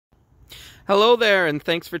Hello there, and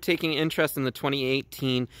thanks for taking interest in the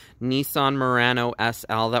 2018 Nissan Murano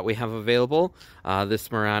SL that we have available.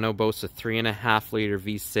 This Murano boasts a 3.5-liter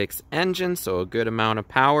V6 engine, so a good amount of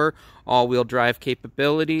power, all-wheel drive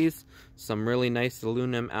capabilities, some really nice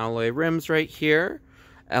aluminum alloy rims right here,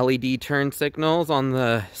 LED turn signals on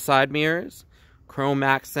the side mirrors, chrome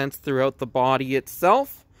accents throughout the body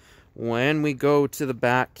itself. When we go to the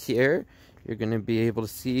back here, you're going to be able to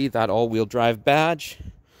see that all-wheel drive badge.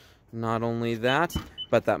 Not only that,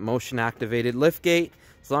 but that motion activated lift gate.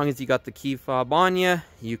 As long as you got the key fob on you,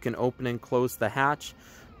 you can open and close the hatch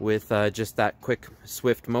with just that quick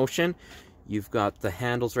swift motion. You've got the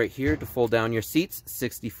handles right here to fold down your seats,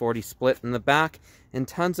 60-40 split in the back, and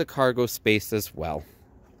tons of cargo space as well.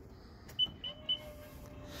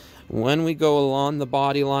 When we go along the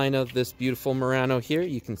body line of this beautiful Murano here,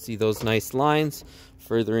 you can see those nice lines,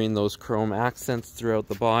 furthering those chrome accents throughout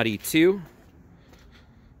the body too.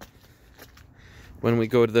 When we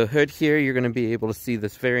go to the hood here, you're going to be able to see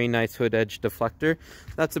this very nice hood edge deflector.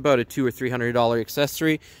 That's about a $200 or $300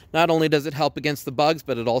 accessory. Not only does it help against the bugs,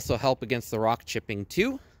 but it also helps against the rock chipping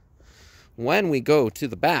too. When we go to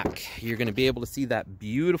the back, you're going to be able to see that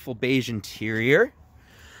beautiful beige interior.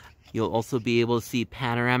 You'll also be able to see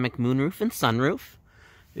panoramic moonroof and sunroof.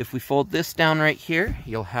 If we fold this down right here,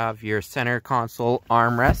 you'll have your center console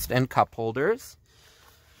armrest and cup holders.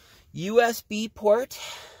 USB port.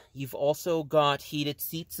 You've also got heated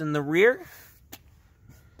seats in the rear.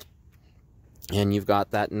 And you've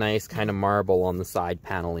got that nice kind of marble on the side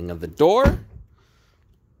paneling of the door.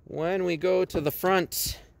 When we go to the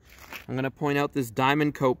front, I'm going to point out this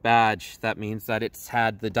diamond coat badge. That means that it's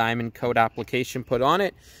had the diamond coat application put on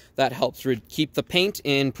it. That helps keep the paint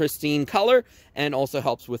in pristine color and also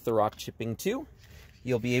helps with the rock chipping too.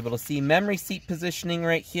 You'll be able to see memory seat positioning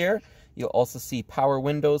right here. You'll also see power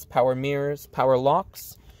windows, power mirrors, power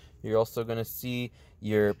locks. You're also going to see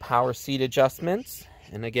your power seat adjustments.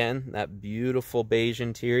 And again, that beautiful beige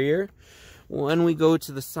interior. When we go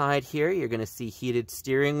to the side here, you're going to see heated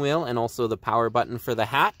steering wheel and also the power button for the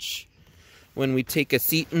hatch. When we take a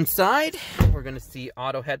seat inside, we're going to see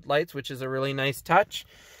auto headlights, which is a really nice touch.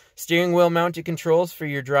 Steering wheel mounted controls for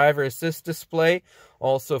your driver assist display.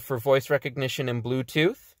 Also for voice recognition and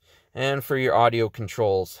Bluetooth. And for your audio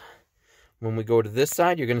controls. When we go to this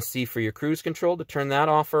side, you're going to see for your cruise control to turn that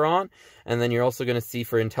off or on. And then you're also going to see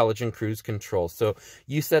for intelligent cruise control. So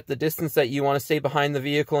you set the distance that you want to stay behind the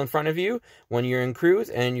vehicle in front of you when you're in cruise,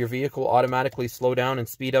 and your vehicle will automatically slow down and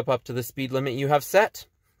speed up to the speed limit you have set.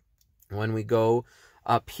 When we go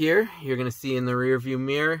up here, you're going to see in the rear view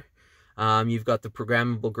mirror, you've got the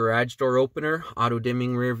programmable garage door opener, auto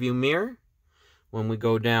dimming rear view mirror. When we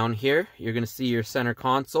go down here, you're going to see your center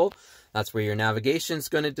console. That's where your navigation is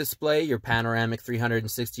going to display, your panoramic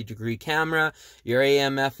 360-degree camera, your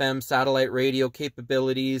AM/FM satellite radio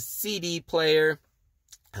capabilities, CD player.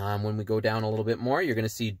 When we go down a little bit more, you're going to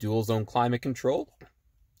see dual zone climate control.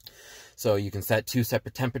 So you can set 2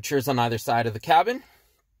 separate temperatures on either side of the cabin.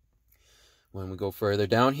 When we go further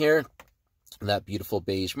down here, that beautiful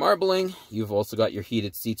beige marbling, you've also got your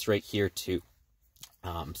heated seats right here too.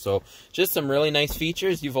 So just some really nice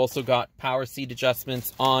features. You've also got power seat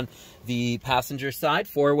adjustments on the passenger side,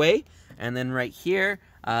 4-way. And then right here,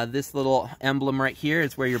 this little emblem right here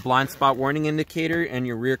is where your blind spot warning indicator and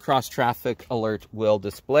your rear cross traffic alert will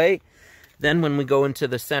display. Then when we go into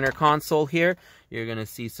the center console here, you're going to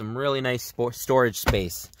see some really nice storage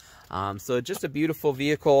space. So just a beautiful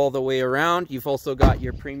vehicle all the way around. You've also got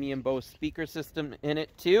your premium Bose speaker system in it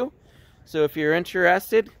too. So if you're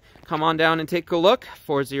interested, come on down and take a look.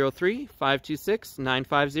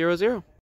 403-526-9500.